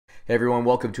Hey everyone,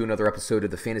 welcome to another episode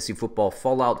of the Fantasy Football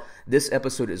Fallout. This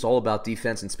episode is all about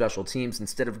defense and special teams.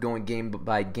 Instead of going game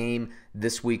by game,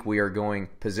 this week we are going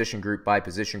position group by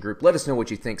position group. Let us know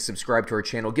what you think. Subscribe to our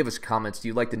channel. Give us comments. Do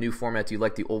you like the new format? Do you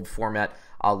like the old format?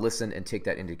 I'll listen and take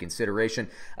that into consideration.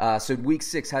 So week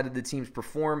 6, how did the teams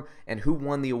perform and who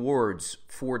won the awards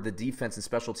for the defense and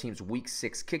special teams? Week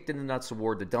 6, Kicked in the Nuts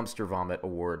Award, the Dumpster Vomit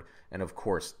Award, and of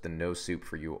course, the No Soup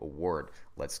for You Award.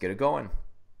 Let's get it going.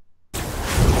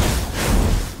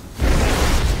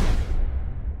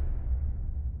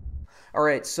 All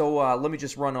right, so let me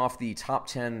just run off the top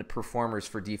 10 performers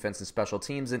for defense and special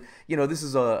teams. And, you know, this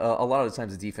is a lot of the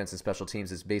times the defense and special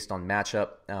teams is based on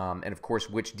matchup. And, of course,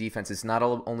 which defense. It's not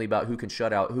only about who can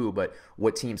shut out who, but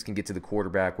what teams can get to the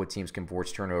quarterback, what teams can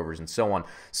force turnovers, and so on.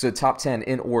 So top 10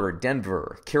 in order: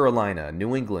 Denver, Carolina,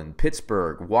 New England,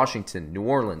 Pittsburgh, Washington, New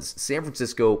Orleans, San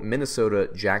Francisco, Minnesota,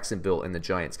 Jacksonville, and the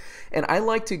Giants. And I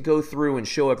like to go through and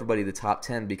show everybody the top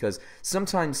 10 because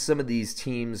sometimes some of these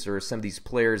teams or some of these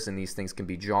players and these things can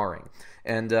be jarring.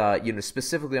 And,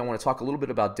 specifically, I want to talk a little bit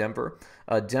about Denver.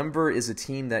 Denver is a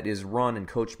team that is run and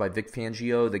coached by Vic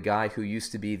Fangio, the guy who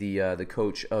used to be the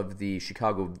coach of the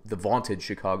vaunted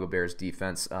Chicago Bears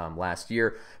defense last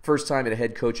year. First time at a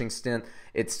head coaching stint.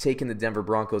 It's taken the Denver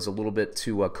Broncos a little bit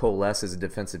to coalesce as a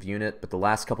defensive unit, but the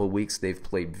last couple of weeks they've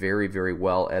played very, very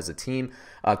well as a team.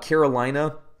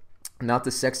 Carolina, not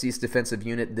the sexiest defensive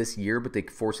unit this year, but they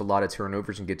force a lot of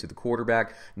turnovers and get to the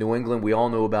quarterback. New England, we all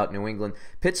know about New England.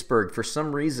 Pittsburgh, for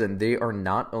some reason, they are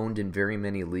not owned in very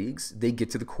many leagues. They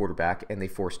get to the quarterback and they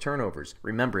force turnovers.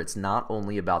 Remember, it's not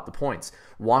only about the points.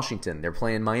 Washington, they're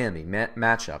playing Miami,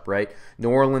 matchup, right? New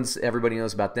Orleans, everybody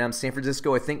knows about them. San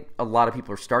Francisco, I think a lot of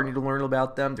people are starting to learn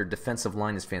about them. Their defensive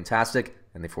line is fantastic,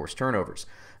 and they force turnovers.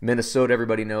 Minnesota,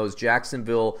 everybody knows.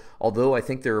 Jacksonville, although I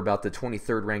think they're about the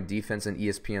 23rd ranked defense in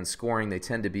ESPN scoring, they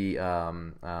tend to be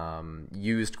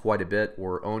used quite a bit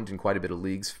or owned in quite a bit of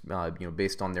leagues,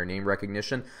 based on their name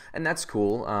recognition, and that's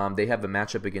cool. They have a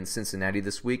matchup against Cincinnati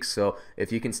this week, so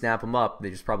if you can snap them up,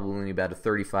 there's probably only about a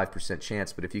 35%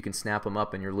 chance, but if you can snap them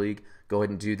up in your league, go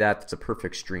ahead and do that. That's a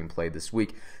perfect stream play this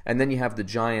week. And then you have the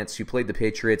Giants, who played the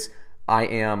Patriots.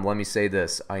 Let me say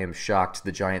this, I am shocked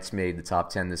the Giants made the top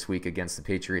 10 this week against the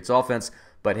Patriots offense,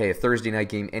 but hey, a Thursday night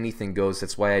game, anything goes.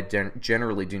 That's why I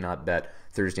generally do not bet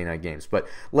Thursday night games. But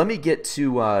let me get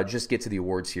to the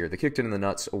awards here. The Kicked in the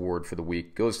Nuts Award for the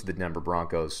week goes to the Denver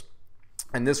Broncos.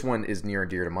 And this one is near and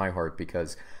dear to my heart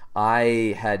because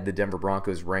I had the Denver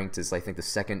Broncos ranked as, I think, the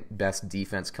second best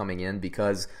defense coming in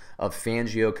because of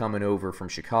Fangio coming over from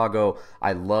Chicago.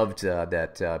 I loved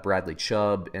that Bradley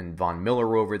Chubb and Von Miller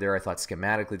were over there. I thought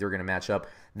schematically they were going to match up.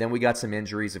 Then we got some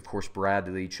injuries. Of course,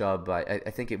 Bradley Chubb, I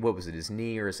think, what was it, his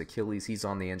knee or his Achilles? He's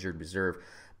on the injured reserve.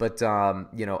 But, the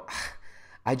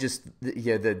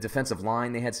defensive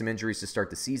line, they had some injuries to start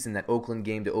the season. That Oakland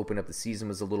game to open up the season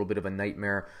was a little bit of a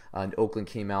nightmare. And Oakland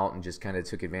came out and just kind of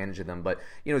took advantage of them. But,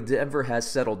 Denver has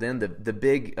settled in. The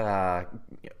big crud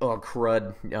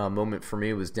moment for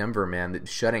me was Denver, man,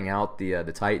 shutting out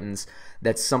the Titans.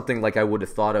 That's something like I would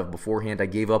have thought of beforehand. I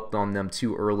gave up on them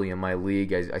too early in my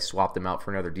league. I swapped them out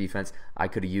for another defense. I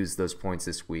could have used those points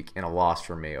this week in a loss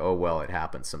for me. Oh, well, it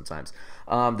happens sometimes.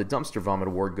 The Dumpster Vomit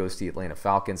Award goes to the Atlanta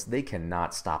Falcons. They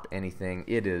cannot stop anything.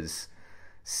 It is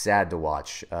sad to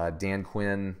watch. Dan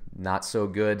Quinn, not so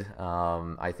good.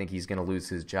 I think he's going to lose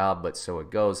his job, but so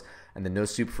it goes. And the No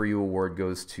Soup for You Award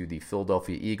goes to the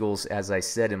Philadelphia Eagles. As I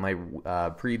said in my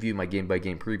my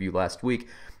game-by-game preview last week,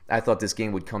 I thought this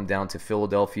game would come down to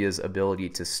Philadelphia's ability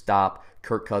to stop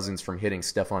Kirk Cousins from hitting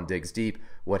Stephon Diggs deep.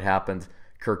 What happened?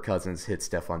 Kirk Cousins hit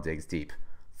Stephon Diggs deep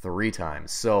 3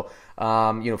 times. So,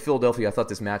 Philadelphia, I thought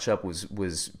this matchup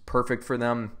was perfect for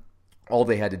them. All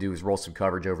they had to do was roll some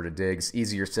coverage over to Diggs.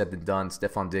 Easier said than done.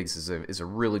 Stephon Diggs is a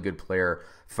really good player.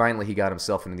 Finally, he got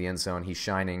himself into the end zone. He's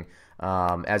shining.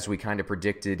 As we kind of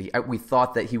predicted, we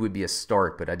thought that he would be a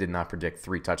start, but I did not predict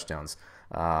 3 touchdowns.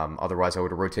 Otherwise, I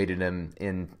would have rotated him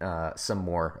in some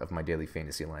more of my daily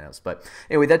fantasy lineups. But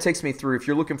anyway, that takes me through. If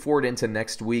you're looking forward into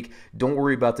next week, don't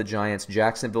worry about the Giants.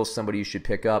 Jacksonville's somebody you should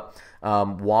pick up.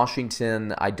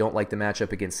 Washington, I don't like the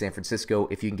matchup against San Francisco.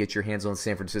 If you can get your hands on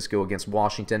San Francisco against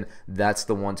Washington, that's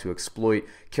the one to exploit.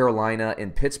 Carolina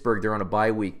and Pittsburgh, they're on a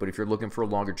bye week, but if you're looking for a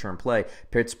longer-term play,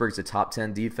 Pittsburgh's a top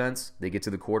 10 defense. They get to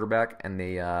the quarterback, and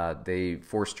they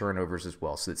force turnovers as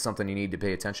well. So it's something you need to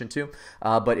pay attention to.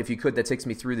 But if you could, that takes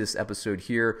me through this episode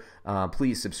here.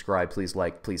 Please subscribe, please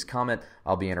like, please comment.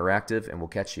 I'll be interactive, and we'll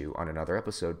catch you on another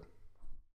episode.